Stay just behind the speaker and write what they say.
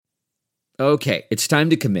Okay, it's time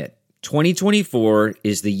to commit. 2024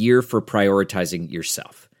 is the year for prioritizing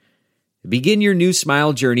yourself. Begin your new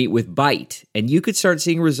smile journey with Byte, and you could start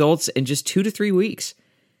seeing results in just 2 to 3 weeks.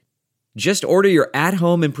 Just order your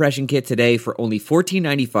at-home impression kit today for only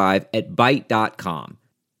 $14.95 at Byte.com.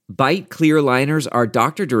 Byte clear aligners are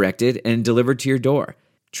doctor-directed and delivered to your door.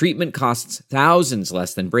 Treatment costs thousands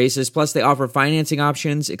less than braces, plus they offer financing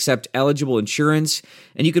options, accept eligible insurance,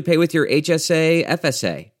 and you could pay with your HSA,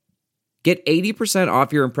 FSA. Get 80%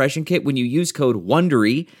 off your impression kit when you use code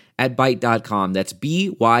WONDERY at Byte.com. That's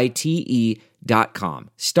BYTE.com.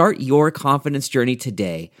 Start your confidence journey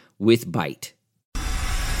today with Byte.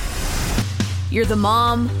 You're the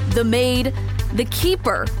mom, the maid, the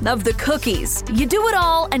keeper of the cookies. You do it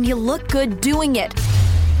all and you look good doing it.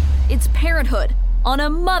 It's parenthood on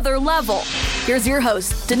a mother level. Here's your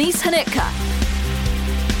host, Denise Hanitka.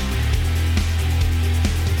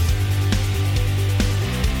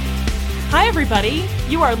 Hi, everybody.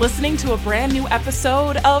 You are listening to a brand new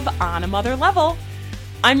episode of On a Mother Level.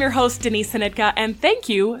 I'm your host, Denise Hanitka, and thank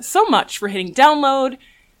you so much for hitting download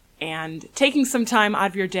and taking some time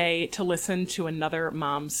out of your day to listen to another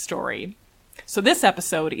mom's story. So this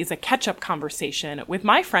episode is a catch-up conversation with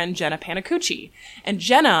my friend Jenna Panacucci. And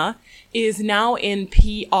Jenna is now in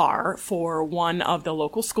PR for one of the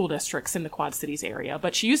local school districts in the Quad Cities area,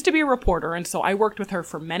 but she used to be a reporter, and so I worked with her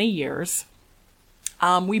for many years.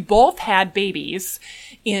 We both had babies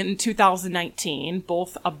in 2019,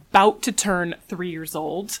 both about to turn 3 years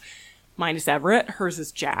old. Mine is Everett, hers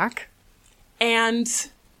is Jack. And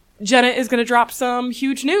Jenna is going to drop some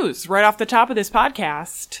huge news right off the top of this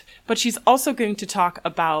podcast, but she's also going to talk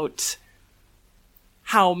about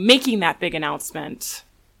how making that big announcement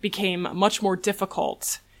became much more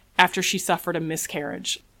difficult after she suffered a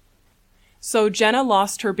miscarriage. So Jenna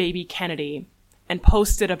lost her baby Kennedy and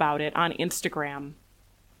posted about it on Instagram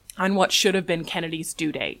on what should have been Kennedy's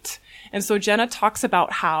due date. And so Jenna talks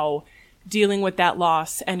about how dealing with that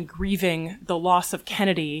loss and grieving the loss of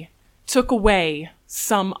Kennedy took away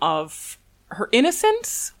some of her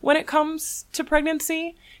innocence when it comes to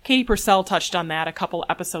pregnancy. Katie Purcell touched on that a couple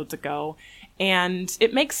episodes ago, and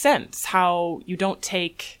it makes sense how you don't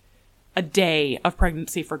take a day of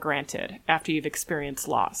pregnancy for granted after you've experienced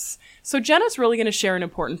loss. So Jenna's really going to share an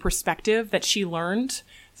important perspective that she learned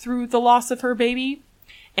through the loss of her baby,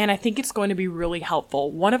 and I think it's going to be really helpful.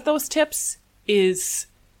 One of those tips is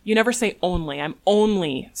you never say only. I'm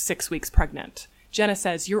only 6 weeks pregnant. Jenna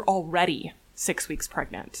says you're already 6 weeks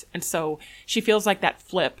pregnant. And so she feels like that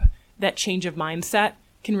flip, that change of mindset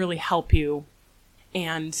can really help you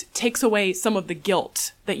and takes away some of the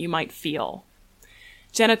guilt that you might feel.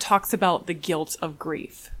 Jenna talks about the guilt of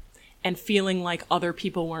grief and feeling like other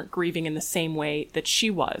people weren't grieving in the same way that she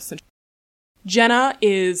was. Jenna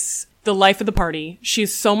is the life of the party.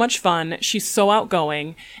 She's so much fun. She's so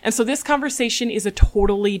outgoing. And so this conversation is a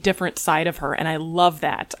totally different side of her. And I love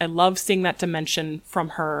that. I love seeing that dimension from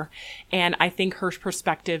her. And I think her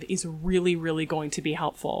perspective is really, really going to be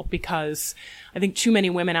helpful because I think too many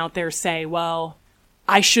women out there say, well,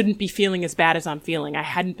 I shouldn't be feeling as bad as I'm feeling. I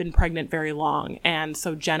hadn't been pregnant very long. And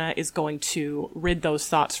so Jenna is going to rid those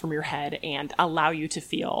thoughts from your head and allow you to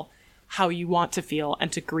feel how you want to feel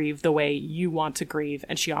and to grieve the way you want to grieve.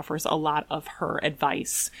 And she offers a lot of her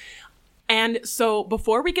advice. And so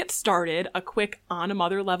before we get started, a quick On a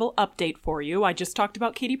Mother Level update for you. I just talked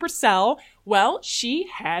about Katie Purcell. Well, she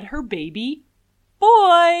had her baby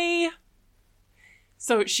boy.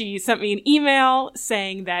 So she sent me an email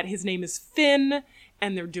saying that his name is Finn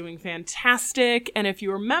and they're doing fantastic. And if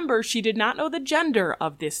you remember, she did not know the gender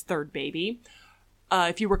of this third baby.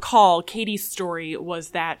 If you recall, Katie's story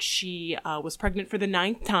was that she was pregnant for the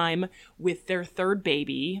 9th time with their third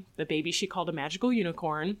baby, the baby she called a magical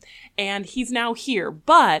unicorn, and he's now here.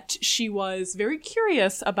 But she was very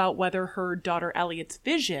curious about whether her daughter Elliot's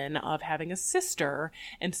vision of having a sister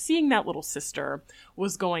and seeing that little sister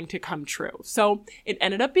was going to come true. So it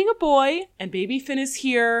ended up being a boy, and baby Finn is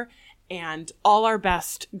here. And all our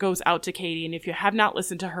best goes out to Katie. And if you have not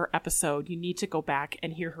listened to her episode, you need to go back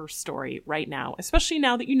and hear her story right now, especially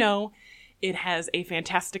now that you know it has a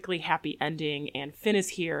fantastically happy ending and Finn is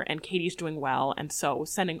here and Katie's doing well. And so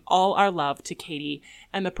sending all our love to Katie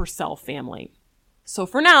and the Purcell family. So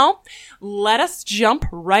for now, let us jump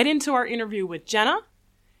right into our interview with Jenna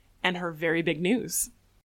and her very big news.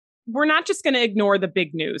 We're not just going to ignore the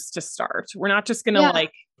big news to start. We're not just going to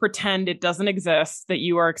pretend it doesn't exist that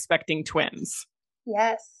you are expecting twins.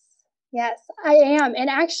 Yes, I am. And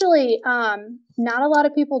actually, not a lot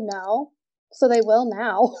of people know, so they will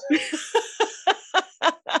now.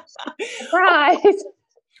 Surprise.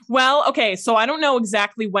 Well, okay, so I don't know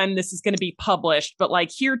exactly when this is going to be published, but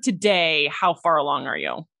like here today, how far along are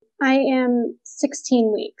you? I am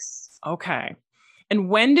 16 weeks. Okay. And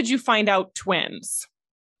when did you find out twins?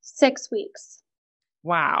 6 weeks.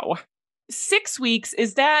 Wow. 6 weeks,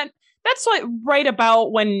 that's like right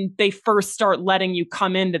about when they first start letting you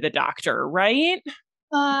come into the doctor, right?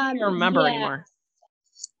 I can't remember anymore.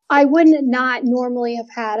 I would not normally have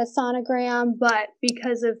had a sonogram, but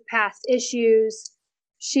because of past issues,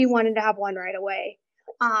 she wanted to have one right away.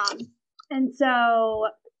 And so,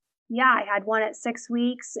 yeah, I had one at 6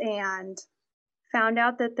 weeks and found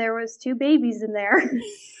out that there was 2 babies in there.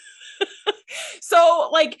 So,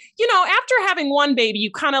 like, after having one baby,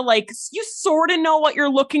 you kind of like, you sort of know what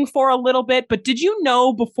you're looking for a little bit, but did you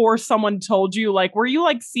know before someone told you, like, were you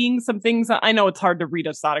like seeing some things? I know it's hard to read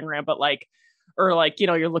a sonogram, but like, or like,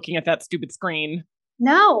 you're looking at that stupid screen.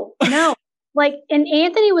 No. Like, and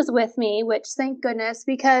Anthony was with me, which thank goodness,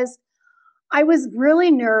 because I was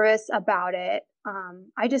really nervous about it.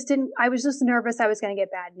 I was just nervous I was going to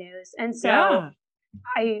get bad news. And so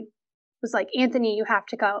I was like, Anthony, you have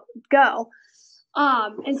to go.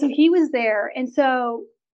 And so he was there. And so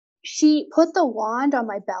she put the wand on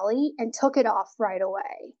my belly and took it off right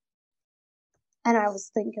away. And I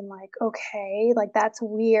was thinking like, okay, like that's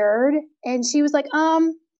weird. And she was like,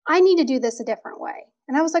 I need to do this a different way.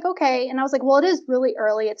 And I was like, okay. And I was like, well, it is really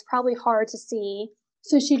early. It's probably hard to see.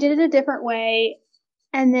 So she did it a different way.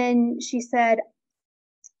 And then she said,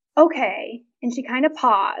 okay. And she kind of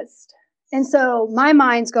paused. And so my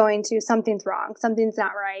mind's going to something's wrong. Something's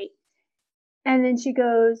not right. And then she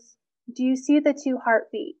goes, do you see the 2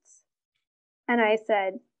 heartbeats? And I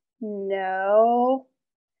said, no.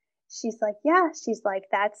 She's like, yeah. She's like,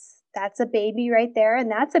 that's a baby right there.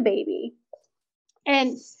 And that's a baby.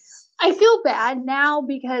 And I feel bad now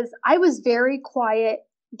because I was very quiet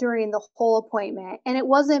during the whole appointment. And it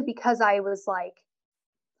wasn't because I was like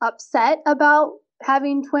upset about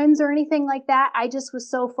having twins or anything like that. I just was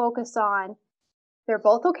so focused on they're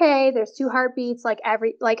both okay. There's 2 heartbeats.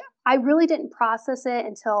 I really didn't process it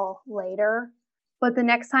until later. But the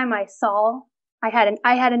next time I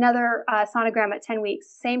had another sonogram at 10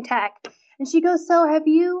 weeks, same tech. And she goes, so have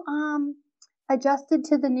you adjusted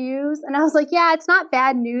to the news? And I was like, yeah, it's not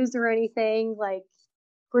bad news or anything. Like,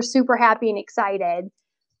 we're super happy and excited.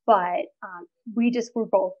 But we just were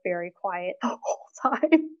both very quiet the whole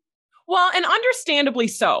time. Well, and understandably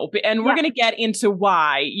so. And we're going to get into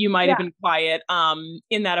why you might have been quiet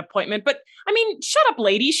in that appointment. But I mean, shut up,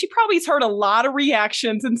 lady. She probably has heard a lot of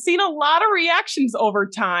reactions and seen a lot of reactions over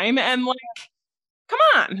time. And like, come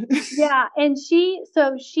on. Yeah. And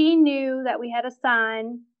she knew that we had a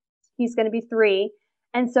son. He's going to be 3.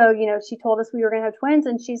 And so, she told us we were going to have twins.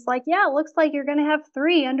 And she's like, yeah, it looks like you're going to have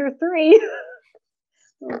 3 under 3.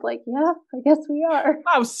 I was like, yeah, I guess we are.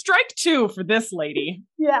 Wow, strike 2 for this lady.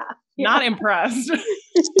 Yeah. Not impressed.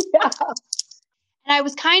 Yeah. And I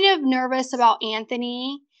was kind of nervous about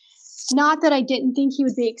Anthony. Not that I didn't think he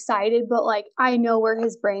would be excited, but like, I know where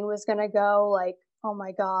his brain was going to go. Like, oh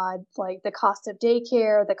my God, like the cost of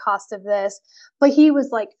daycare, the cost of this. But he was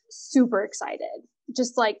like super excited,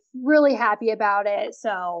 just like really happy about it.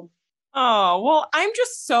 So. Oh, well, I'm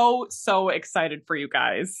just so excited for you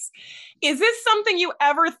guys. Is this something you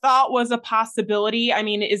ever thought was a possibility? I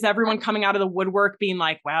mean, is everyone coming out of the woodwork being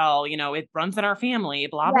like, well, it runs in our family,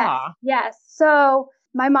 blah, blah. Yes. So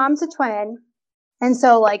my mom's a twin. And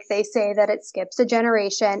so like they say that it skips a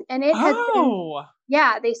generation and it has been,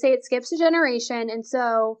 they say it skips a generation. And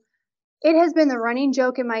so it has been the running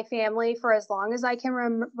joke in my family for as long as I can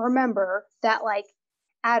remember that like,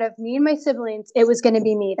 out of me and my siblings, it was going to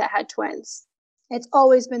be me that had twins. It's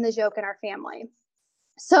always been the joke in our family.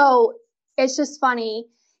 So it's just funny,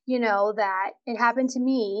 that it happened to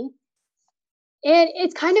me. And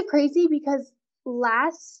it's kind of crazy because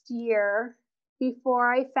last year,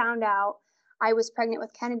 before I found out I was pregnant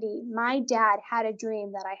with Kennedy, my dad had a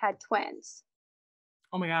dream that I had twins.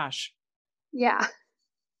 Oh my gosh. Yeah.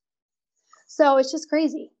 So it's just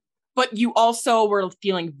crazy. But you also were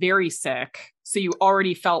feeling very sick. So you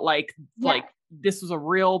already felt like this was a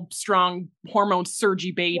real strong hormone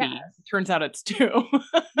surgy baby. Yes. Turns out it's 2.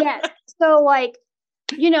 Yes. So like,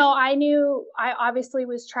 I knew I obviously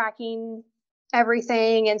was tracking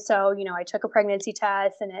everything. And so, I took a pregnancy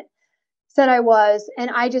test and it said I was, and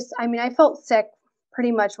I felt sick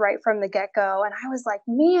pretty much right from the get-go. And I was like,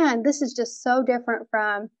 man, this is just so different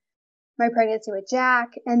from my pregnancy with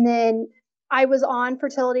Jack. And then I was on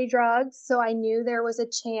fertility drugs. So I knew there was a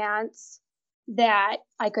chance that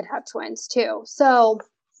I could have twins too. So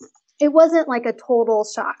it wasn't like a total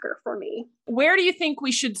shocker for me. Where do you think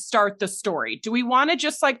we should start the story? Do we want to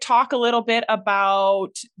just like talk a little bit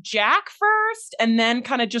about Jack first and then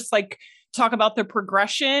kind of just like talk about the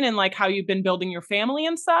progression and like how you've been building your family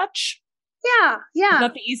and such? Yeah. Is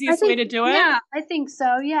that the easiest way to do it? Yeah, I think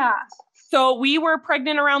so. Yeah. So we were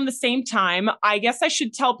pregnant around the same time. I guess I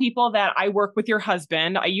should tell people that I work with your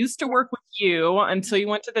husband. I used to work with you until you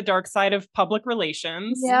went to the dark side of public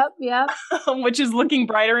relations. Yep. Which is looking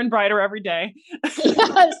brighter and brighter every day.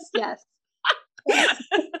 Yes.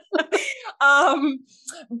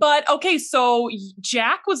 But okay, so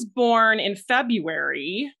Jack was born in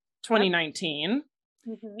February 2019.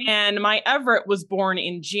 Mm-hmm. And my Everett was born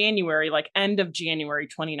in January, like end of January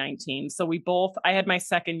 2019. So I had my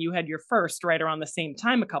second, you had your first right around the same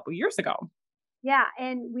time a couple years ago. Yeah.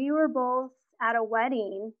 And we were both at a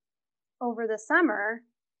wedding over the summer.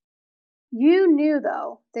 You knew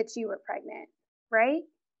though that you were pregnant, right?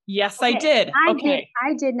 Yes, okay. I did.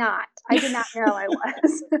 I did not. I did not know I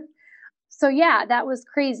was. So yeah, that was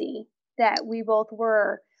crazy that we both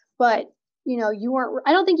were, but you weren't,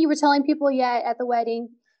 I don't think you were telling people yet at the wedding.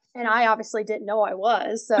 And I obviously didn't know I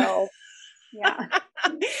was. So yeah.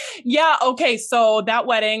 Yeah. Okay. So that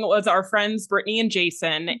wedding was our friends, Brittany and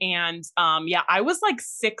Jason. And I was like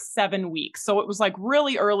 6-7 weeks. So it was like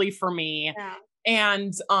really early for me. Yeah.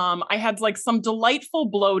 And I had like some delightful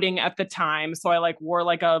bloating at the time. So I like wore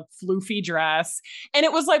like a floofy dress. And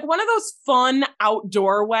it was like one of those fun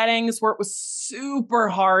outdoor weddings where it was super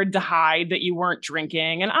hard to hide that you weren't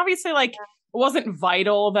drinking. And obviously like it wasn't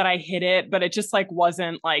vital that I hid it, but it just like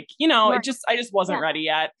wasn't like, I just wasn't ready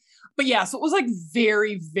yet. But yeah, so it was like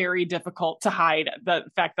very, very difficult to hide the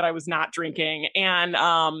fact that I was not drinking. And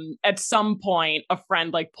at some point, a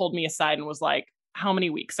friend like pulled me aside and was like, how many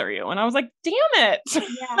weeks are you? And I was like, damn it.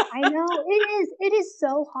 Yeah, I know. It is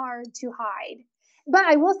so hard to hide. But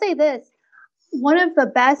I will say this, one of the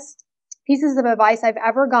best pieces of advice I've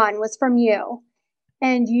ever gotten was from you.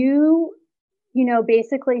 And you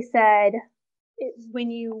basically said, when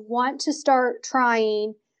you want to start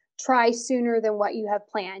trying, try sooner than what you have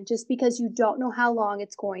planned, just because you don't know how long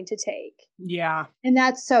it's going to take. Yeah. And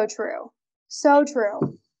that's so true. So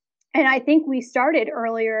true. And I think we started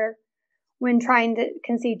earlier when trying to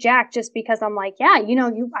conceive Jack, just because I'm like, yeah,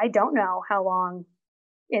 I don't know how long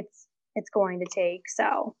it's going to take.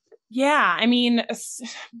 So yeah, I mean,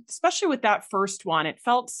 especially with that first one, it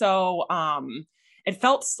felt so, it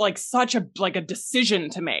felt like such a decision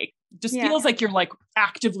to make. Just feels like you're like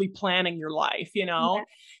actively planning your life, Yeah.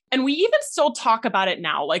 And we even still talk about it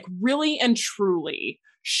now, like really and truly,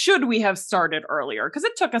 should we have started earlier? Because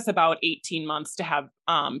it took us about 18 months to have,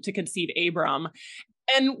 to conceive Abram.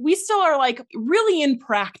 And we still are like really in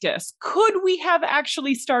practice. Could we have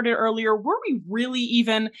actually started earlier? Were we really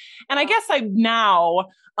even? And I guess I now,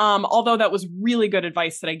 although that was really good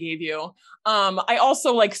advice that I gave you, I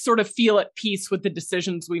also like sort of feel at peace with the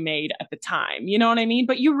decisions we made at the time. You know what I mean?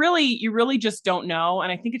 But you really just don't know.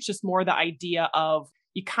 And I think it's just more the idea of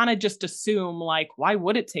you kind of just assume like, why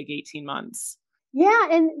would it take 18 months? Yeah.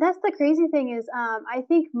 And that's the crazy thing is, I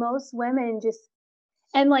think most women just,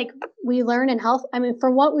 and like we learn in health, I mean,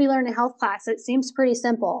 from what we learn in health class, it seems pretty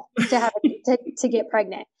simple to have to get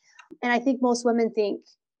pregnant. And I think most women think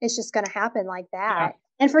it's just going to happen like that. Yeah.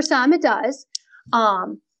 And for some it does.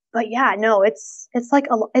 But yeah, no, it's like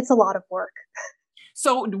it's a lot of work.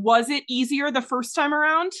 So was it easier the first time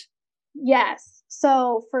around? Yes.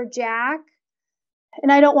 So for Jack,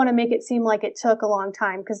 and I don't want to make it seem like it took a long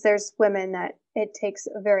time because there's women that it takes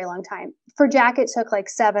a very long time. For Jack, it took like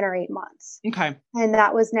 7 or 8 months. Okay. And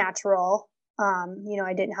that was natural.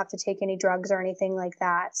 I didn't have to take any drugs or anything like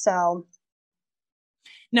that. So.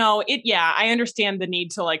 No, I understand the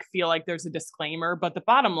need to like feel like there's a disclaimer, but the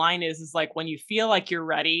bottom line is like when you feel like you're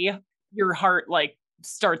ready, your heart like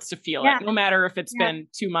starts to feel it, no matter if it's been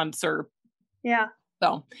 2 months or. Yeah.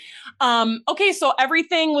 So, okay. So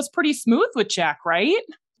everything was pretty smooth with Jack, right?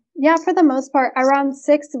 Yeah, for the most part. Around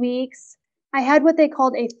 6 weeks, I had what they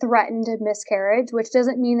called a threatened miscarriage, which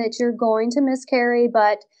doesn't mean that you're going to miscarry,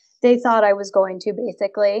 but they thought I was going to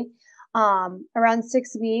basically. Around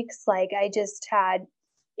 6 weeks, like I just had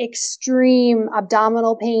extreme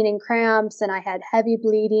abdominal pain and cramps, and I had heavy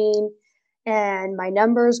bleeding, and my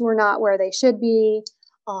numbers were not where they should be.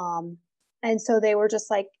 And so they were just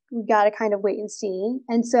like, we got to kind of wait and see.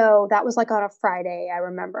 And so that was like on a Friday, I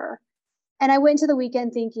remember. And I went into the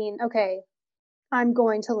weekend thinking, okay, I'm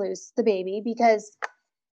going to lose the baby because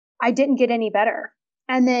I didn't get any better.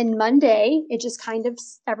 And then Monday,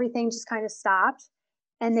 everything just kind of stopped.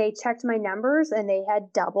 And they checked my numbers and they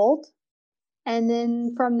had doubled. And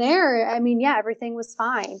then from there, I mean, yeah, everything was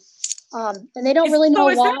fine. And they don't really know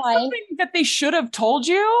is why. that something that they should have told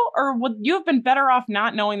you, or would you have been better off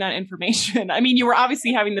not knowing that information? I mean, you were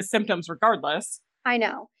obviously having the symptoms regardless. I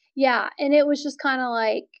know. Yeah. And it was just kind of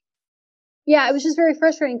like, yeah, it was just very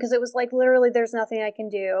frustrating because it was like, literally, there's nothing I can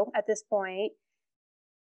do at this point.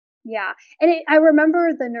 Yeah. And I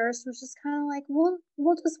remember the nurse was just kind of like,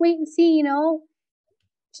 we'll just wait and see,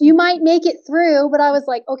 you might make it through. But I was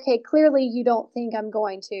like, okay, clearly you don't think I'm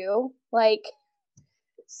going to. Like,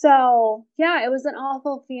 so yeah, it was an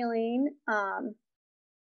awful feeling.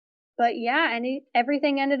 But yeah, and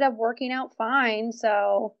everything ended up working out fine.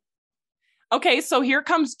 So. Okay, so here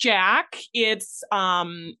comes Jack. It's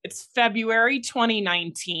February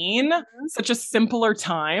 2019. Mm-hmm. Such a simpler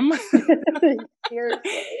time. Seriously.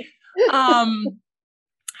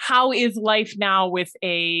 How is life now with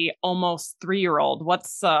a almost 3-year-old?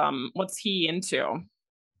 What's he into?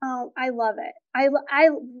 Oh, I love it.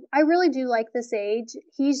 I really do like this age.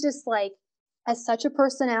 He's just like has such a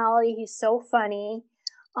personality. He's so funny.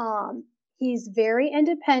 He's very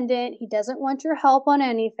independent. He doesn't want your help on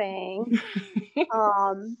anything.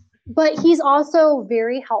 But he's also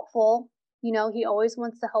very helpful. He always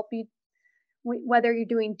wants to help you, whether you're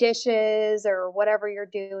doing dishes or whatever you're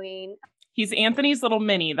doing. He's Anthony's little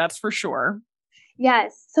mini, that's for sure.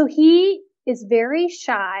 Yes. So he is very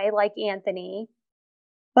shy like Anthony,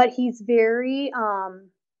 but he's very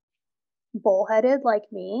bullheaded like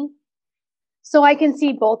me. So I can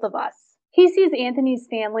see both of us. He sees Anthony's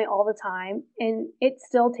family all the time, and it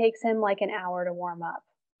still takes him like an hour to warm up.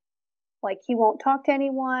 Like, he won't talk to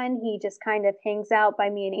anyone. He just kind of hangs out by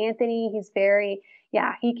me and Anthony. He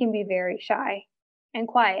can be very shy and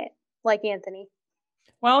quiet like Anthony.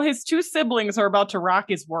 Well, his 2 siblings are about to rock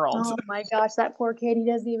his world. Oh my gosh, that poor kid. He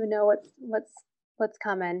doesn't even know what's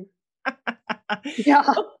coming.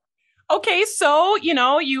 Yeah. Okay, so,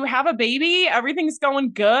 you have a baby, everything's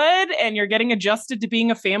going good, and you're getting adjusted to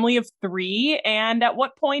being a family of 3. And at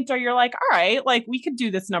what point are you like, all right, like, we could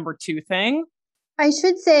do this number 2 thing? I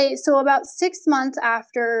should say, so about 6 months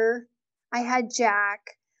after I had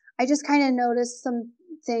Jack, I just kind of noticed some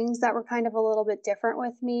things that were kind of a little bit different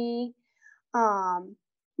with me.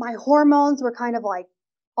 My hormones were kind of like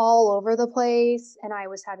all over the place, and I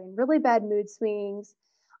was having really bad mood swings.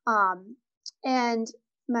 And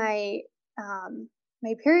my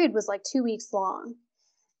period was like 2 weeks long.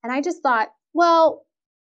 And I just thought, well,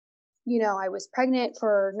 I was pregnant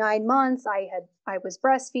for 9 months. I was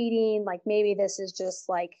breastfeeding. Like, maybe this is just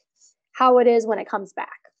like how it is when it comes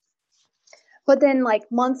back. But then like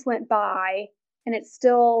months went by and it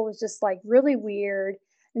still was just like really weird.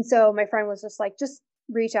 And so my friend was just like, just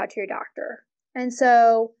reach out to your doctor. And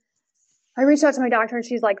so I reached out to my doctor and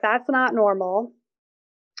she's like, that's not normal.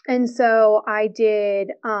 And so I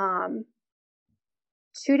did 2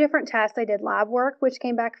 different tests. I did lab work, which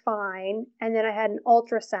came back fine. And then I had an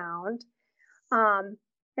ultrasound.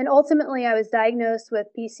 And ultimately I was diagnosed with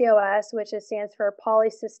PCOS, which stands for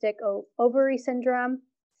polycystic ovary syndrome.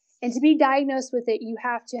 And to be diagnosed with it, you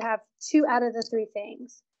have to have 2 out of the 3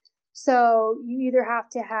 things. So you either have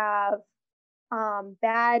to have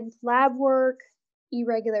bad lab work,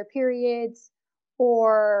 irregular periods,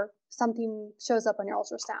 or something shows up on your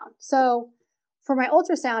ultrasound. So for my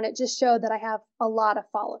ultrasound, it just showed that I have a lot of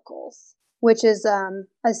follicles, which is a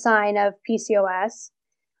sign of PCOS.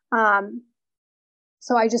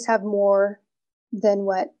 So I just have more than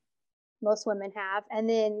what most women have. And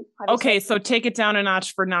then okay, so take it down a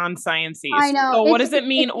notch for non-sciences. I know. So what does it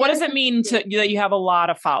mean? What does it mean that you have a lot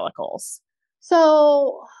of follicles?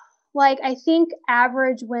 So, like, I think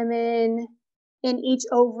average women in each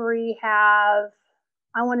ovary have,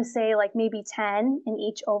 I want to say like maybe 10 in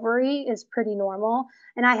each ovary is pretty normal.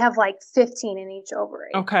 And I have like 15 in each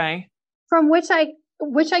ovary. Okay. From which I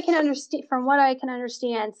can understand, from what I can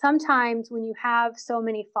understand, sometimes when you have so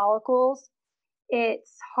many follicles,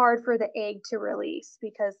 it's hard for the egg to release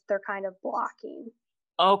because they're kind of blocking.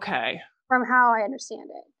 Okay. From how I understand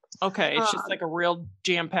it. Okay. It's just like a real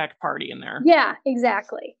jam-packed party in there. Yeah,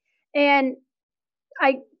 exactly. And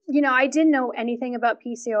I didn't know anything about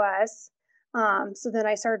PCOS. So then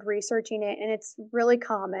I started researching it, and it's really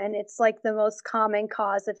common. It's like the most common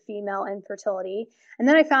cause of female infertility. And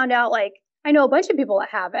then I found out, like, I know a bunch of people that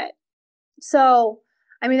have it. So,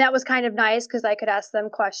 I mean, that was kind of nice because I could ask them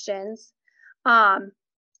questions.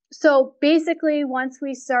 So basically, once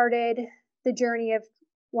we started the journey of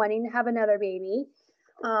wanting to have another baby,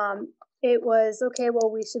 it was, okay,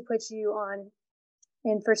 well, we should put you on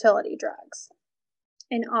infertility drugs.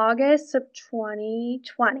 In August of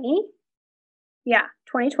 2020,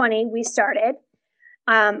 we started.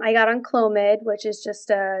 I got on Clomid, which is just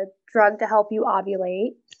a drug to help you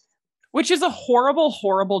ovulate. Which is a horrible,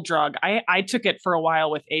 horrible drug. I took it for a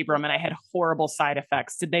while with Abram and I had horrible side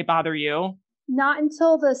effects. Did they bother you? Not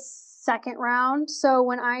until the second round. So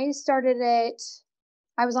when I started it,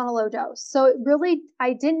 I was on a low dose. So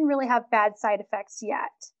I didn't really have bad side effects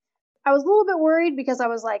yet. I was a little bit worried because I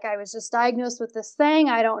was like, I was just diagnosed with this thing.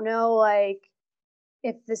 I don't know, like,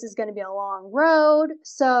 if this is going to be a long road.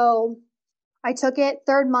 So I took it.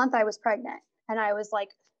 Third month, I was pregnant. And I was like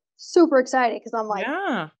super excited because I'm like,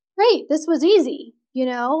 yeah. Great, this was easy.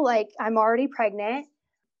 Like I'm already pregnant.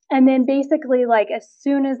 And then basically, like, as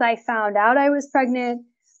soon as I found out I was pregnant,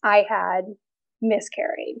 I had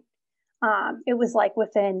miscarried. It was like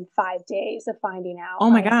within 5 days of finding out. Oh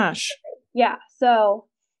my gosh. Yeah. So,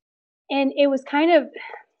 and it was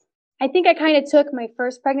I think I kind of took my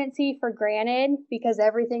first pregnancy for granted because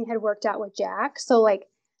everything had worked out with Jack. So like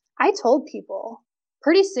I told people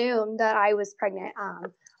pretty soon that I was pregnant.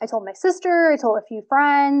 I told my sister, I told a few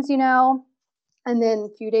friends, and then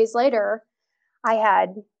a few days later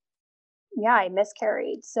I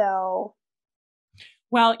miscarried. So.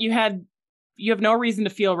 Well, you have no reason to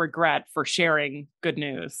feel regret for sharing good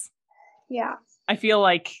news. Yeah. I feel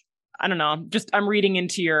like, I don't know, I'm reading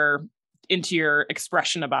into your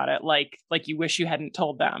expression about it. Like you wish you hadn't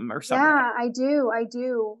told them or something. Yeah, I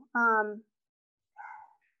do.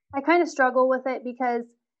 I kind of struggle with it because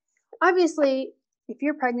obviously if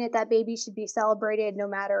you're pregnant, that baby should be celebrated no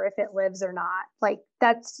matter if it lives or not. Like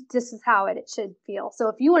this is how it should feel. So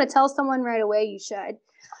if you want to tell someone right away, you should.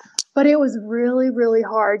 But it was really, really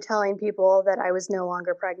hard telling people that I was no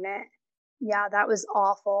longer pregnant. Yeah, that was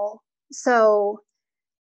awful. So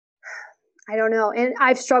I don't know. And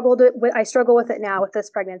I struggle with it now with this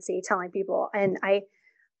pregnancy, telling people. And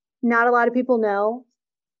not a lot of people know.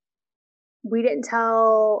 We didn't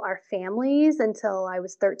tell our families until I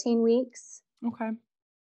was 13 weeks. Okay.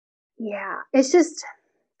 Yeah. It's just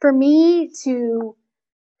for me to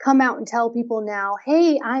come out and tell people now,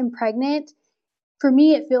 hey, I'm pregnant. For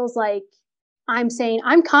me, it feels like I'm saying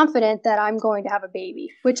I'm confident that I'm going to have a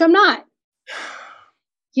baby, which I'm not,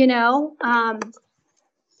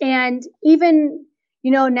 and even,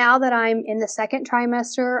 now that I'm in the second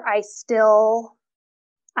trimester, I'm still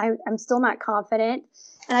not confident.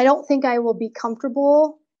 And I don't think I will be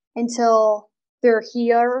comfortable until they're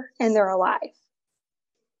here and they're alive.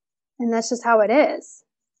 And that's just how it is.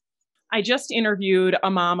 I just interviewed a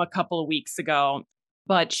mom a couple of weeks ago,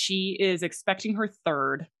 but she is expecting her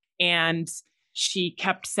third. And she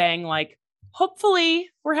kept saying, like, hopefully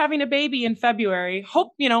we're having a baby in February.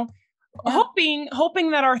 Hoping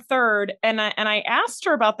that our third. And I asked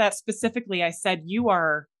her about that specifically. I said, you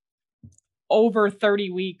are over 30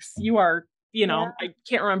 weeks. You are, I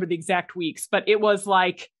can't remember the exact weeks, but it was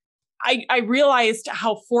like, I realized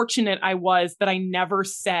how fortunate I was that I never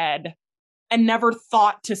said and never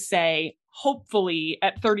thought to say, hopefully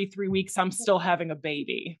at 33 weeks, I'm still having a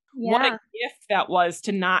baby. Yeah. What a gift that was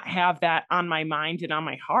to not have that on my mind and on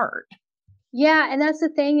my heart. Yeah. And that's the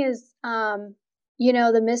thing is,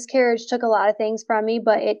 the miscarriage took a lot of things from me,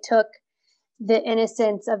 but it took the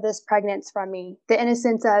innocence of this pregnancy from me, the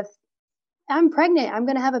innocence of I'm pregnant, I'm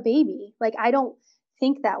going to have a baby. Like, I don't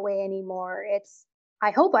think that way anymore.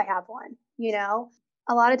 I hope I have one,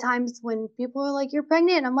 a lot of times when people are like, you're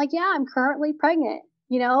pregnant, I'm like, yeah, I'm currently pregnant,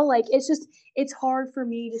 it's hard for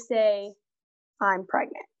me to say I'm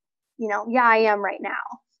pregnant, yeah, I am right now.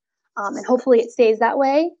 And hopefully it stays that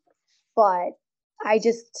way. But I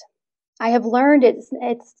have learned it's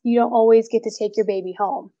you don't always get to take your baby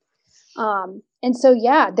home. And so,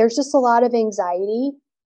 yeah, there's just a lot of anxiety.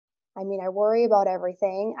 I mean, I worry about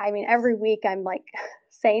everything. I mean, every week I'm like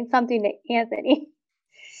saying something to Anthony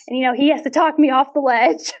and, he has to talk me off the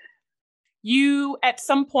ledge. You at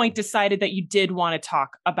some point decided that you did want to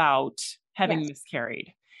talk about having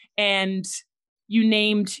miscarried, and you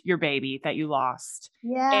named your baby that you lost.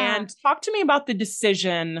 Yeah. And talk to me about the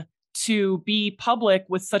decision to be public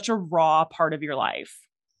with such a raw part of your life.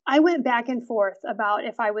 I went back and forth about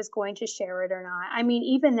if I was going to share it or not. I mean,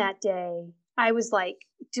 even that day, I was like,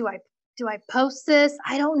 do I post this?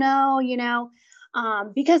 I don't know,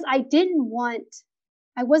 because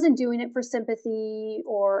I wasn't doing it for sympathy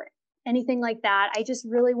or anything like that. I just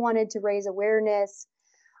really wanted to raise awareness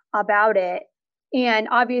about it. And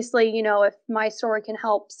obviously, if my story can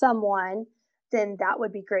help someone, then that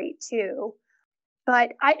would be great too.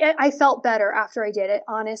 But I felt better after I did it,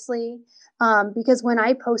 honestly, because when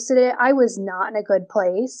I posted it, I was not in a good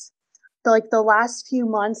place. The last few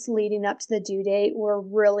months leading up to the due date were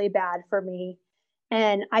really bad for me.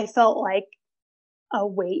 And I felt like a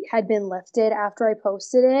weight had been lifted after I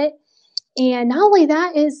posted it. And not only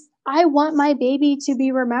that is I want my baby to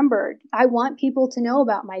be remembered. I want people to know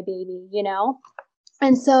about my baby, you know?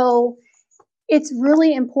 And so it's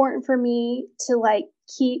really important for me to like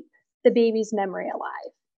keep the baby's memory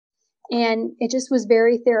alive. And it just was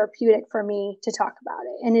very therapeutic for me to talk about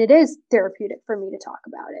it. And it is therapeutic for me to talk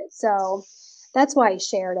about it. So that's why I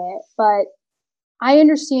shared it. But I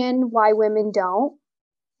understand why women don't.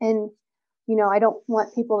 And, you know, I don't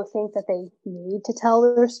want people to think that they need to tell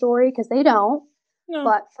their story because they don't. No.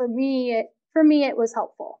 But for me, it was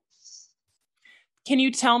helpful. Can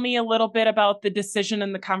you tell me a little bit about the decision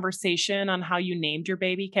and the conversation on how you named your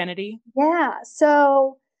baby, Kennedy? Yeah.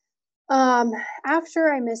 So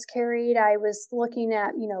after I miscarried, I was looking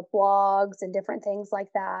at, you know, blogs and different things like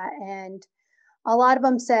that. And a lot of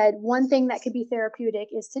them said one thing that could be therapeutic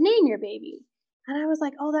is to name your baby. And I was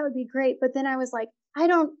like, oh, that would be great. But then I was like, I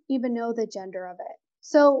don't even know the gender of it.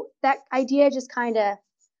 So that idea just kind of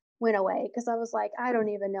went away because I was like, I don't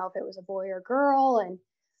even know if it was a boy or girl.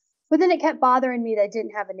 But then it kept bothering me that it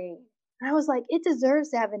didn't have a name. And I was like, it deserves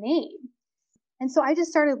to have a name. And so I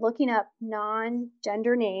just started looking up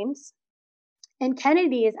non-gender names. And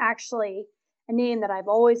Kennedy is actually a name that I've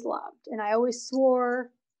always loved. And I always swore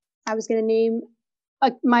I was going to name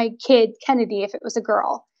my kid Kennedy if it was a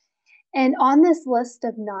girl. And on this list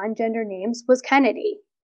of non-gender names was Kennedy.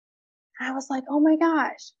 I was like, oh my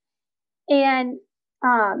gosh. And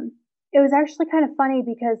it was actually kind of funny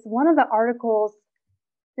because one of the articles,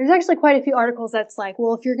 there's actually quite a few articles that's like,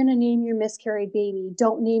 well, if you're going to name your miscarried baby,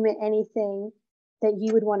 don't name it anything that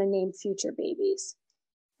you would want to name future babies.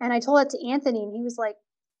 And I told that to Anthony and he was like,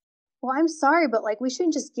 well, I'm sorry, but like, we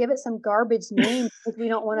shouldn't just give it some garbage name because we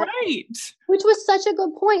don't want to. Right. Which was such a good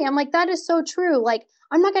point. I'm like, that is so true. Like,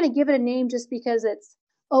 I'm not going to give it a name just because it's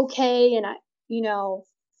okay. And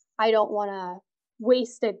I don't want to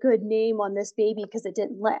waste a good name on this baby because it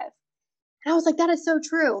didn't live. And I was like, that is so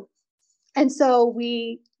true. And so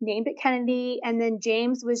we named it Kennedy. And then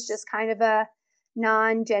James was just kind of a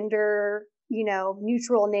non-gender,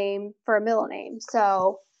 neutral name for a middle name.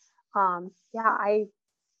 So,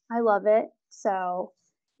 I love it. So,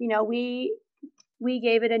 we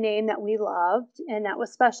gave it a name that we loved and that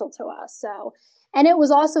was special to us. So, and it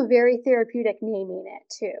was also very therapeutic naming it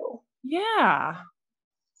too. Yeah.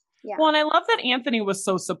 Yeah. Well, and I love that Anthony was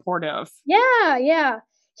so supportive. Yeah. Yeah.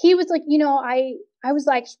 He was like, I was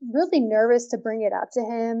like really nervous to bring it up to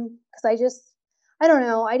him because I don't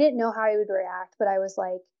know. I didn't know how he would react, but I was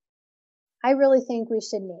like, I really think we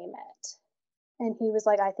should name it. And he was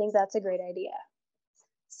like, I think that's a great idea.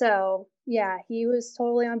 So yeah, he was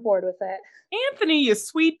totally on board with it. Anthony, you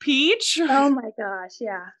sweet peach. Oh my gosh.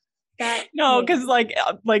 Yeah. No, because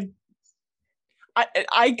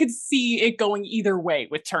I could see it going either way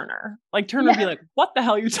with Turner. Like Turner would be like, what the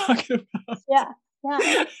hell are you talking about? Yeah.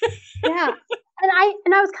 Yeah. Yeah. And I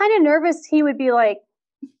was kind of nervous he would be like,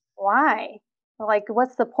 why? Like,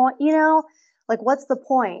 what's the point? Like, what's the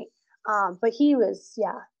point? But he was,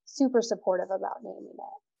 super supportive about naming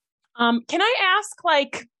it. Can I ask,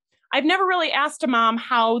 I've never really asked a mom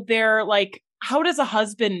how does a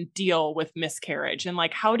husband deal with miscarriage? And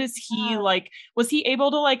how does he was he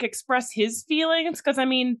able to express his feelings? Cause I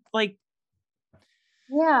mean,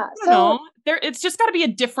 yeah. It's just gotta be a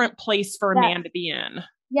different place for a man to be in.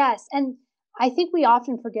 Yes. And I think we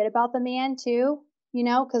often forget about the man too,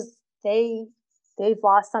 cause they've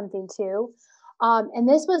lost something too. And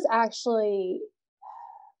this was actually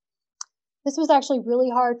really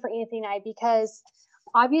hard for Anthony and I because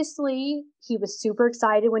obviously he was super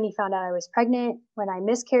excited when he found out I was pregnant. When I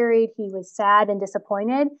miscarried, he was sad and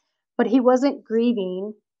disappointed, but he wasn't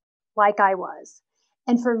grieving like I was.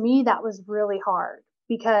 And for me, that was really hard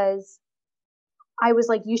because I was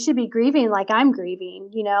like, you should be grieving like I'm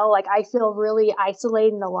grieving, I feel really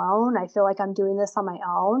isolated and alone. I feel like I'm doing this on my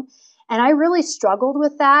own. And I really struggled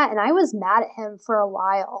with that. And I was mad at him for a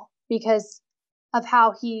while because of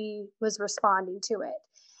how he was responding to it.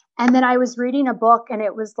 And then I was reading a book and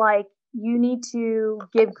it was like, you need to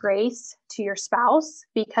give grace to your spouse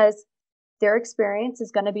because their experience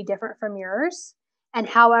is going to be different from yours. And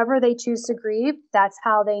however they choose to grieve, that's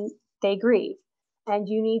how they grieve. And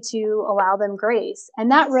you need to allow them grace.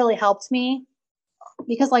 And that really helped me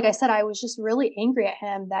because, like I said, I was just really angry at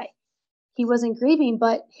him that he wasn't grieving,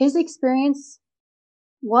 but his experience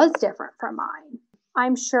was different from mine.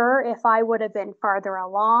 I'm sure if I would have been farther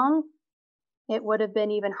along, it would have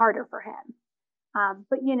been even harder for him.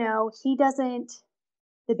 But he doesn't,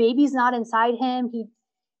 the baby's not inside him. He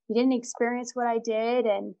didn't experience what I did.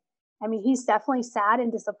 And I mean, he's definitely sad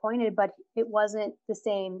and disappointed, but it wasn't the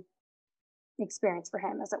same experience for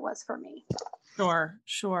him as it was for me.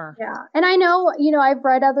 Sure. Yeah. And I know, I've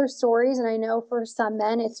read other stories, and I know for some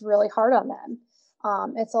men, it's really hard on them.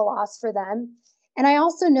 It's a loss for them. And I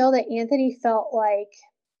also know that Anthony felt like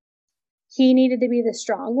he needed to be the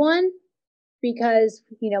strong one because,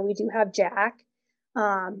 we do have Jack.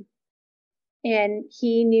 And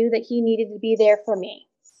he knew that he needed to be there for me.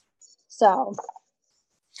 So.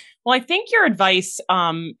 Well, I think your advice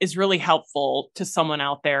is really helpful to someone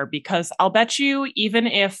out there, because I'll bet you, even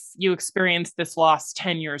if you experienced this loss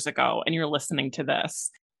 10 years ago and you're listening to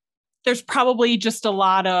this, there's probably just a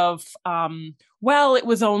lot of, well, it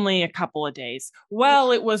was only a couple of days.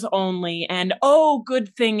 Well, it was only, and oh,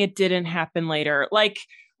 good thing it didn't happen later. Like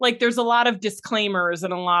there's a lot of disclaimers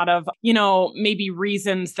and a lot of, maybe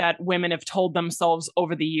reasons that women have told themselves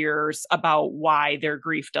over the years about why their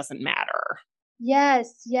grief doesn't matter.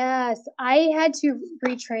 Yes. I had to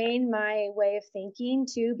retrain my way of thinking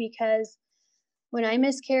too, because when I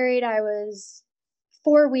miscarried, I was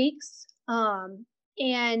 4 weeks.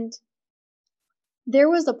 And there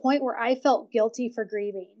was a point where I felt guilty for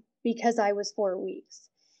grieving because I was 4 weeks.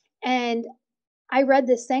 And I read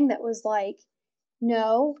this thing that was like,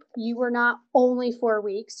 no, you were not only 4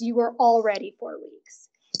 weeks, you were already 4 weeks.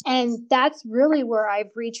 And that's really where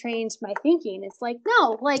I've retrained my thinking. It's like,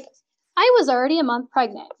 no, like, I was already a month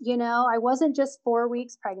pregnant, I wasn't just 4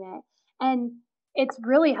 weeks pregnant. And it's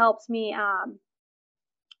really helped me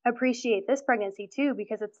appreciate this pregnancy too,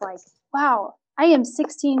 because it's like, wow, I am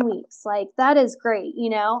 16 weeks. Like, that is great,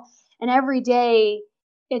 and every day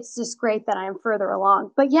it's just great that I'm further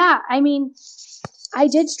along. But yeah, I mean, I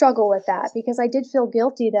did struggle with that because I did feel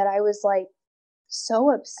guilty that I was like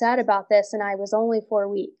so upset about this and I was only 4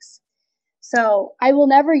 weeks. So I will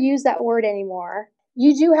never use that word anymore.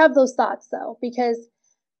 You do have those thoughts though, because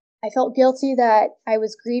I felt guilty that I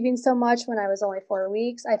was grieving so much when I was only 4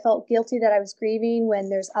 weeks. I felt guilty that I was grieving when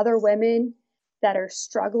there's other women that are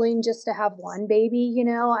struggling just to have one baby,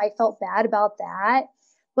 I felt bad about that.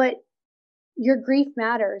 But your grief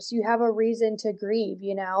matters. You have a reason to grieve,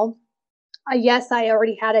 yes, I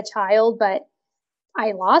already had a child, but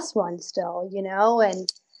I lost one still, and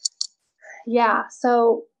yeah,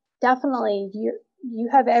 so definitely you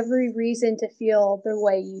have every reason to feel the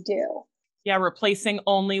way you do. Yeah, replacing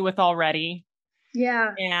only with already.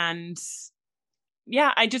 Yeah. And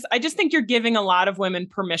yeah, I just think you're giving a lot of women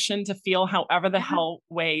permission to feel however the hell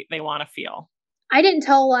way they want to feel. I didn't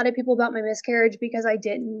tell a lot of people about my miscarriage because I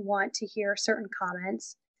didn't want to hear certain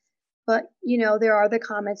comments. But, there are the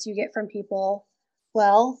comments you get from people.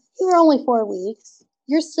 Well, you were only 4 weeks.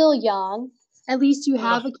 You're still young. At least you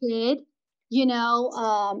have a kid,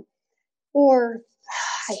 or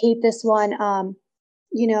I hate this one.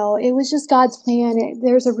 It was just God's plan.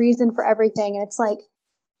 There's a reason for everything. And it's like,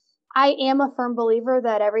 I am a firm believer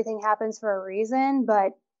that everything happens for a reason,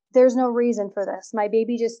 but there's no reason for this. My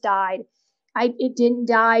baby just died. It didn't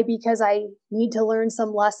die because I need to learn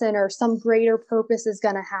some lesson or some greater purpose is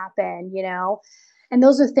going to happen, And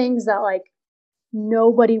those are things that like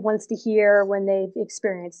nobody wants to hear when they've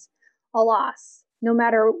experienced a loss, no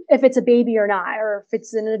matter if it's a baby or not, or if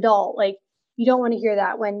it's an adult. Like, you don't want to hear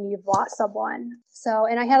that when you've lost someone. So,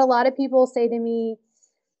 and I had a lot of people say to me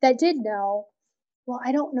that did know, well,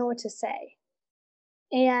 I don't know what to say.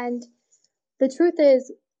 And the truth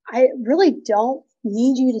is, I really don't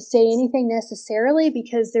need you to say anything necessarily,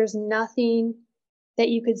 because there's nothing that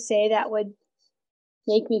you could say that would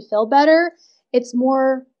make me feel better. It's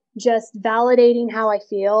more just validating how I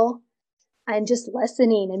feel and just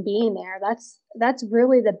listening and being there. That's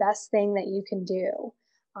really the best thing that you can do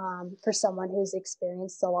for someone who's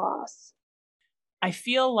experienced a loss. I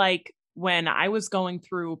feel like when I was going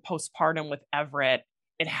through postpartum with Everett,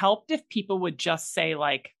 it helped if people would just say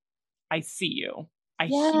like, I see you. I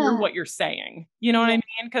hear what you're saying. You know what I mean?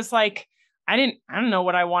 Because like, I don't know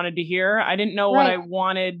what I wanted to hear. I didn't know what I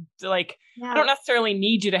wanted to, like, I don't necessarily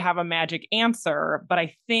need you to have a magic answer, but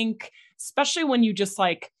I think especially when you just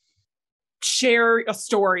like share a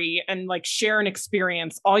story and like share an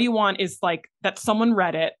experience, all you want is like that someone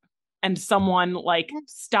read it and someone like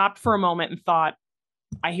stopped for a moment and thought,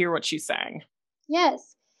 I hear what she's saying.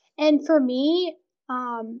 Yes. And for me,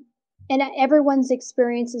 and everyone's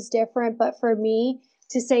experience is different, but for me,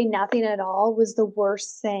 to say nothing at all was the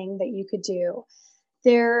worst thing that you could do.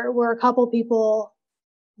 There were a couple people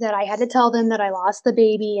that I had to tell them that I lost the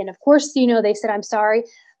baby. And of course, they said, I'm sorry,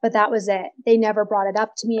 but that was it. They never brought it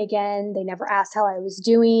up to me again. They never asked how I was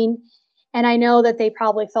doing. And I know that they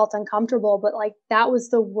probably felt uncomfortable, but like, that was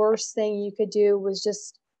the worst thing you could do, was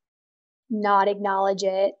just not acknowledge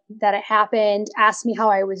it, that it happened, ask me how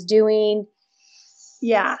I was doing.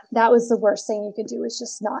 Yeah, that was the worst thing you could do, is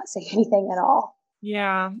just not say anything at all.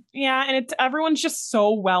 Yeah. Yeah. And it's everyone's just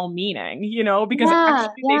so well-meaning, because Yeah,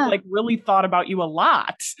 actually they've yeah, like really thought about you a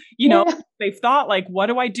lot. You know, yeah, they've thought like, what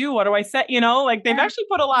do I do? What do I say? Like they've yeah. actually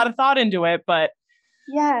put a lot of thought into it, but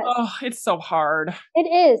Yes, oh, it's so hard. it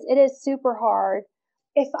is. It is super hard.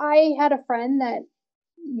 If I had a friend that,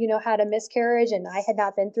 had a miscarriage and I had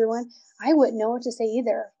not been through one, I wouldn't know what to say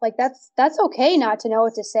either. Like that's okay not to know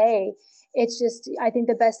what to say. It's just I think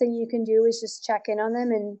the best thing you can do is just check in on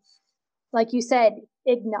them and, like you said,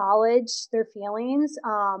 acknowledge their feelings,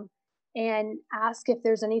 and ask if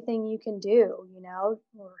there's anything you can do,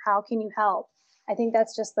 or how can you help. I think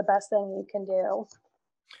that's just the best thing you can do.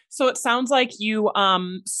 So it sounds like you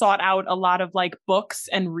sought out a lot of like books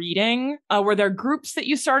and reading. Were there groups that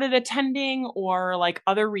you started attending or like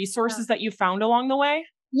other resources that you found along the way?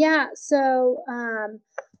 Yeah. So,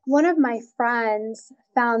 one of my friends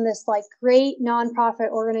found this like great nonprofit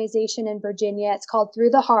organization in Virginia. It's called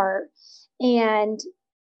Through the Heart. And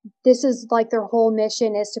this is like their whole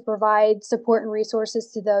mission is to provide support and resources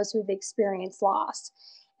to those who've experienced loss.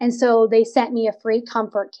 And so they sent me a free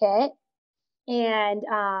comfort kit. And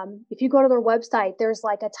if you go to their website, there's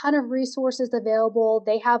like a ton of resources available.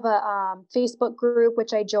 They have a Facebook group,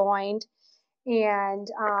 which I joined, and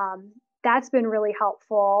that's been really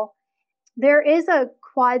helpful. There is a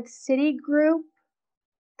Quad City group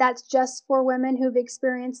that's just for women who've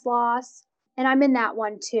experienced loss, and I'm in that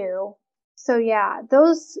one too. So yeah,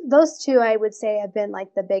 those two I would say have been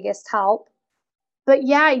like the biggest help. But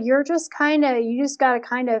yeah, you just got to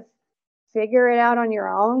kind of figure it out on your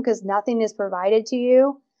own because nothing is provided to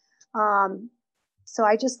you. Um, so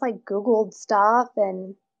I just like Googled stuff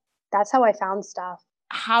and that's how I found stuff.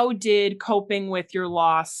 How did coping with your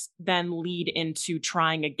loss then lead into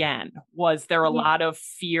trying again? Was there a Yeah. lot of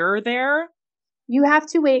fear there? You have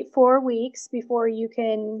to wait 4 weeks before you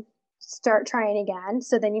can start trying again.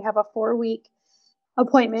 So then you have a 4 week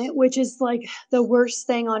appointment, which is like the worst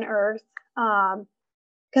thing on earth.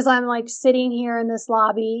 Because I'm like sitting here in this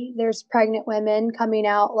lobby, there's pregnant women coming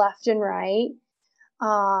out left and right.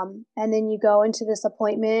 And then you go into this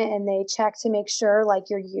appointment and they check to make sure like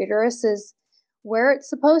your uterus is where it's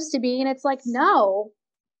supposed to be. And it's like, no,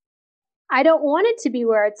 I don't want it to be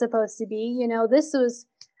where it's supposed to be.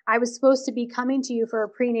 I was supposed to be coming to you for a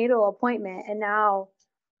prenatal appointment. And now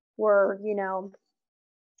we're,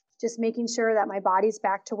 just making sure that my body's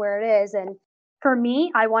back to where it is. And for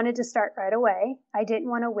me, I wanted to start right away. I didn't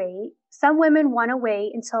want to wait. Some women want to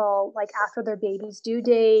wait until like after their baby's due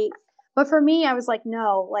date. But for me, I was like,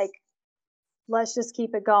 no, like, let's just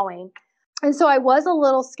keep it going. And so I was a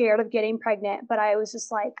little scared of getting pregnant, but I was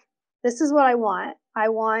just like, this is what I want. I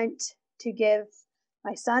want to give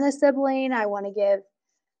my son a sibling. I want to give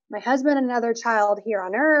my husband another child here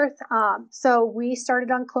on earth. So we started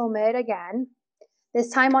on Clomid again, this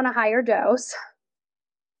time on a higher dose.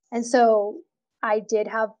 And so I did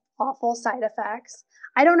have awful side effects.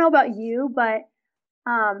 I don't know about you, but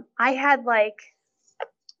I had like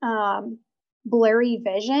blurry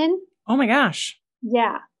vision. Oh my gosh.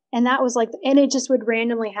 Yeah. And that was like, and it just would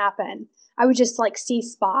randomly happen. I would just like see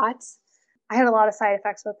spots. I had a lot of side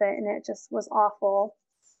effects with it and it just was awful.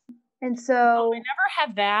 And so I never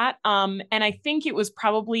had that. And I think it was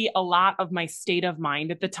probably a lot of my state of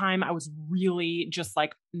mind at the time. I was really just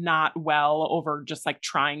like not well over just like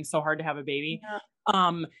trying so hard to have a baby.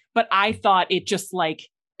 yeah. But I thought it just like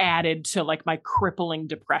added to like my crippling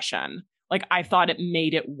depression. Like I thought it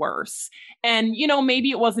made it worse. And, maybe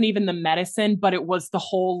it wasn't even the medicine, but it was the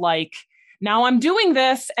whole like, now I'm doing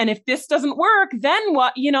this. And if this doesn't work, then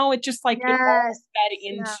what? It just like it all Yes. fed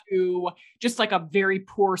Yeah. into just like a very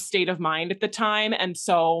poor state of mind at the time. And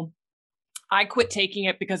so I quit taking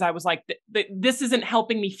it because I was like, this isn't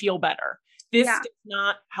helping me feel better. This Yeah. does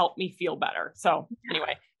not help me feel better. So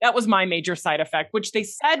anyway, that was my major side effect, which they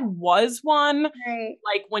said was one. Right.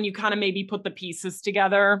 Like when you kind of maybe put the pieces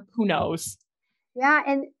together, who knows? Yeah.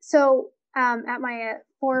 And so at my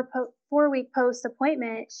 4 week post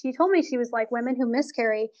appointment, she told me, she was like, women who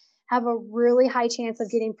miscarry have a really high chance of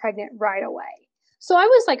getting pregnant right away. So I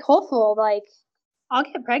was like hopeful, like I'll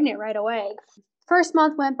get pregnant right away. First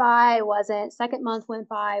month went by, wasn't. Second month went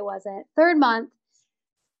by, wasn't. Third month.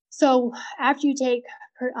 So after you take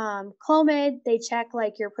Clomid, they check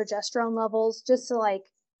like your progesterone levels just to like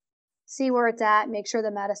see where it's at, make sure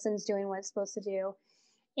the medicine's doing what it's supposed to do.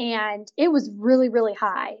 And it was really, really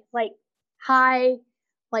high, like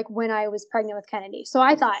when I was pregnant with Kennedy. So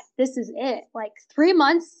I thought, this is it. Like 3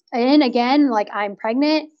 months in again, like I'm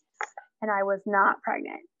pregnant, and I was not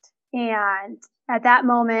pregnant. And at that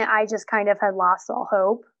moment, I just kind of had lost all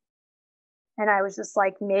hope. And I was just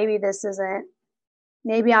like, maybe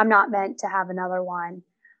I'm not meant to have another one.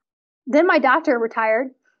 Then my doctor retired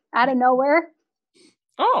out of nowhere.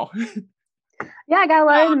 Oh. Yeah, I got a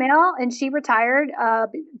letter in the mail and she retired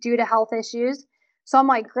due to health issues. So I'm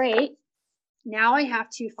like, great. Now I have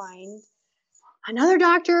to find another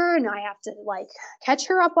doctor and I have to like catch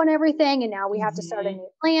her up on everything. And now we have to start a new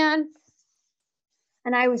plan.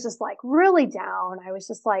 And I was just like really down. I was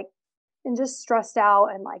just like, and just stressed out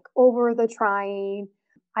and like over the trying.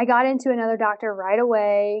 I got into another doctor right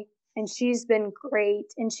away and she's been great.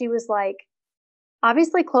 And she was like,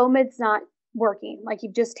 obviously Clomid's not working. Like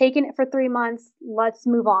you've just taken it for 3 months. Let's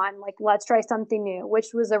move on. Like let's try something new, which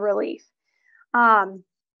was a relief.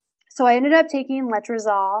 So I ended up taking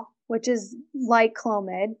letrozole, which is like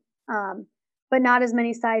Clomid, but not as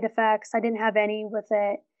many side effects. I didn't have any with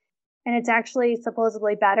it. And it's actually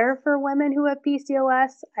supposedly better for women who have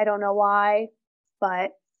PCOS. I don't know why,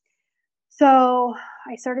 but so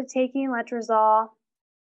I started taking letrozole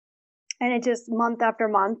and it just month after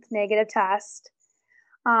month, negative test.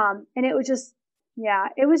 And it was just,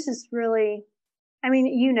 it was just really, I mean,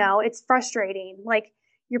 it's frustrating. Like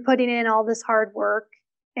you're putting in all this hard work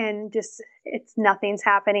and just, nothing's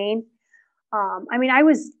happening. I mean, I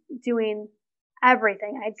was doing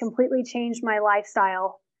everything. I had completely changed my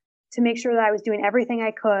lifestyle to make sure that I was doing everything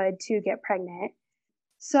I could to get pregnant.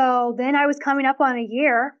 So then I was coming up on a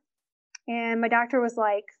year and my doctor was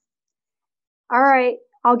like, all right,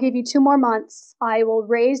 I'll give you 2 more months. I will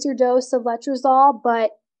raise your dose of letrozole,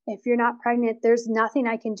 but if you're not pregnant, there's nothing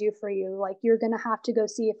I can do for you. Like you're going to have to go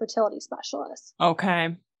see a fertility specialist.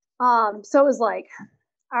 Okay. So it was like,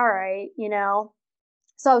 all right,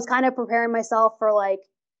 so I was kind of preparing myself for like,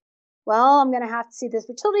 well, I'm going to have to see this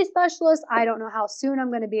fertility specialist. I don't know how soon I'm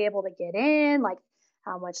going to be able to get in. Like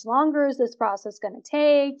how much longer is this process going to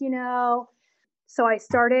take, So I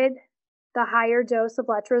started the higher dose of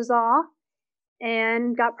letrozole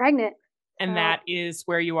and got pregnant. And that is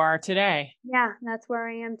where you are today. Yeah, that's where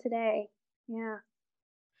I am today. Yeah.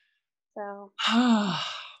 So. Well,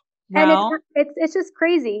 and it's just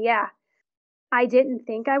crazy. Yeah. I didn't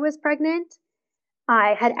think I was pregnant.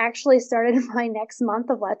 I had actually started my next month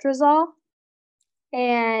of letrozole.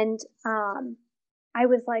 And I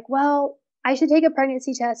was like, well, I should take a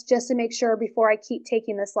pregnancy test just to make sure before I keep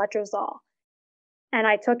taking this letrozole. And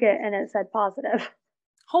I took it and it said positive.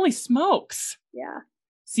 Holy smokes. Yeah.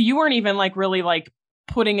 So you weren't even like really like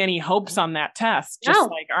putting any hopes on that test. Just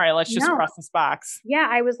like, all right, let's just cross this box. Yeah.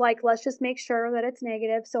 I was like, let's just make sure that it's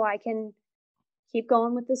negative so I can keep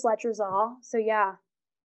going with this letrozole. So yeah.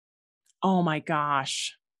 Oh my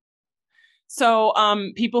gosh. So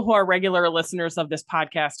people who are regular listeners of this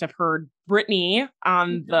podcast have heard Brittany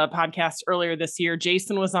on the podcast earlier this year.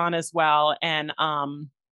 Jason was on as well. And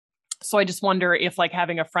so I just wonder if like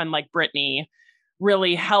having a friend like Brittany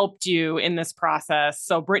really helped you in this process.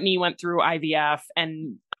 So Brittany went through IVF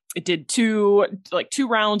and it did 2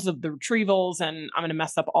 rounds of the retrievals, and I'm going to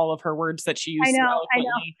mess up all of her words that she used. I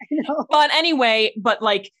know. But anyway,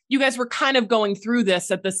 like you guys were kind of going through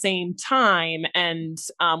this at the same time. And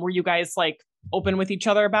were you guys like open with each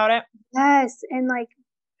other about it? Yes. And like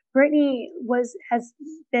Brittany has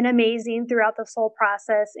been amazing throughout this whole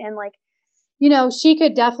process. And like, she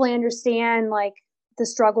could definitely understand like the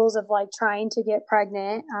struggles of like trying to get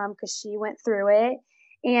pregnant because she went through it.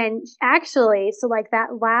 And actually, so like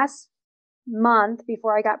that last month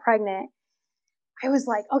before I got pregnant, I was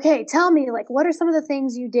like, okay, tell me like, what are some of the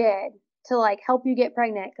things you did to like help you get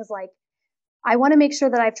pregnant? Cause like, I want to make sure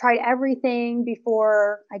that I've tried everything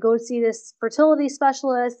before I go see this fertility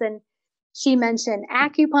specialist. And she mentioned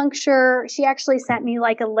acupuncture. She actually sent me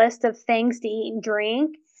like a list of things to eat and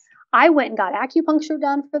drink. I went and got acupuncture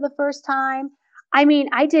done for the first time. I mean,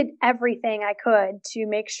 I did everything I could to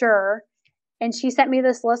make sure. And she sent me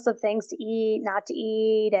this list of things to eat, not to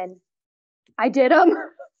eat. And I did them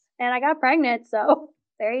and I got pregnant. So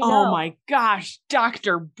there you go. Oh my gosh,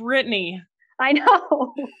 Dr. Brittany. I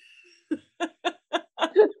know.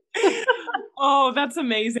 Oh, that's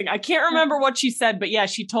amazing. I can't remember what she said, but yeah,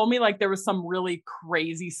 she told me like there was some really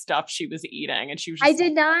crazy stuff she was eating. And she was just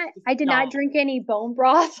I did not drink any bone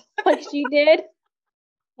broth like she did.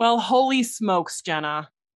 Well, holy smokes,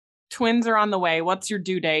 Jenna. Twins are on the way. What's your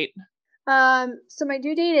due date? So my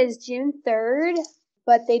due date is June 3rd,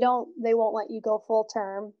 but they won't let you go full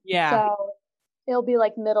term. Yeah. So it'll be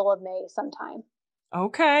like middle of May sometime.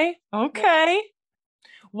 Okay.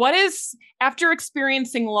 What is, after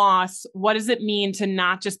experiencing loss, what does it mean to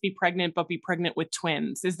not just be pregnant, but be pregnant with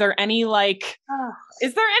twins? Is there any I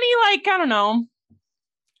don't know,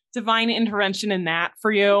 divine intervention in that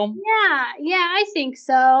for you? Yeah, I think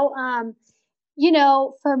so.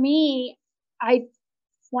 For me, I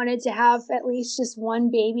wanted to have at least just one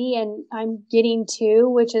baby and I'm getting 2,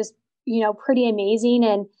 which is pretty amazing.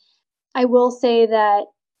 And I will say that,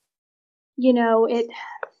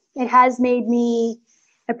 it has made me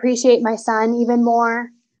appreciate my son even more.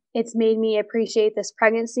 It's made me appreciate this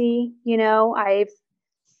pregnancy.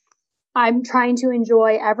 I'm trying to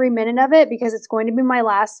enjoy every minute of it because it's going to be my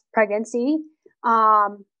last pregnancy.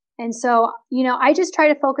 And so, I just try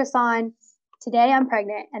to focus on today I'm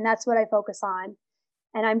pregnant, and that's what I focus on.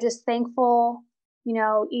 And I'm just thankful,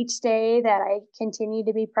 each day that I continue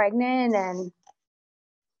to be pregnant, and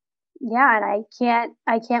I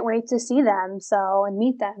can't wait to see them. And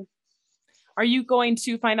meet them. Are you going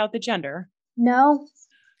to find out the gender? No.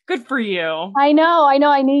 Good for you. I know.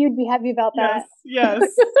 I knew you'd be happy about that. Yes.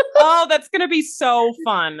 Oh, that's going to be so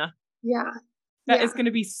fun. Yeah. That is going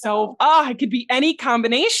to be so, it could be any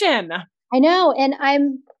combination. I know. And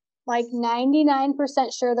I'm like 99%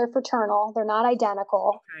 sure they're fraternal. They're not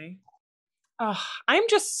identical. Okay. I'm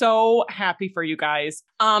just so happy for you guys.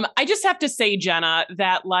 I just have to say, Jenna,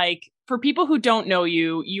 that for people who don't know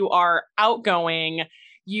you, you are outgoing.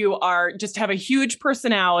 You just have a huge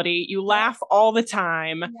personality. You laugh all the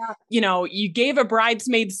time. Yeah. You gave a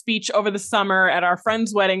bridesmaid speech over the summer at our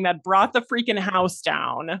friend's wedding that brought the freaking house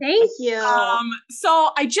down. Thank you.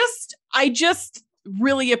 So I just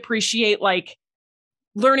really appreciate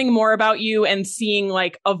learning more about you and seeing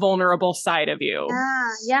a vulnerable side of you.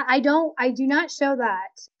 Yeah. I do not show that.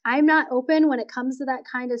 I'm not open when it comes to that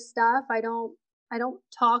kind of stuff. I don't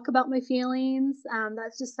talk about my feelings.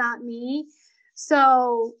 That's just not me.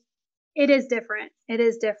 So it is different. It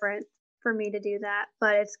is different for me to do that,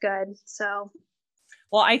 but it's good. So.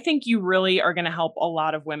 Well, I think you really are going to help a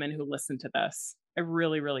lot of women who listen to this. I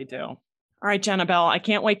really, really do. All right, Jenna Bell, I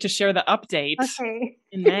can't wait to share the update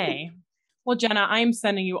in May. Well, Jenna, I'm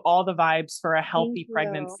sending you all the vibes for a healthy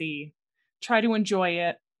pregnancy. Try to enjoy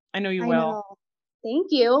it. I know you will. Thank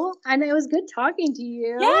you. And it was good talking to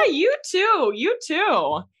you. Yeah, you too. You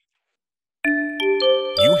too.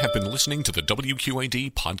 You have been listening to the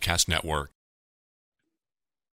WQAD Podcast Network.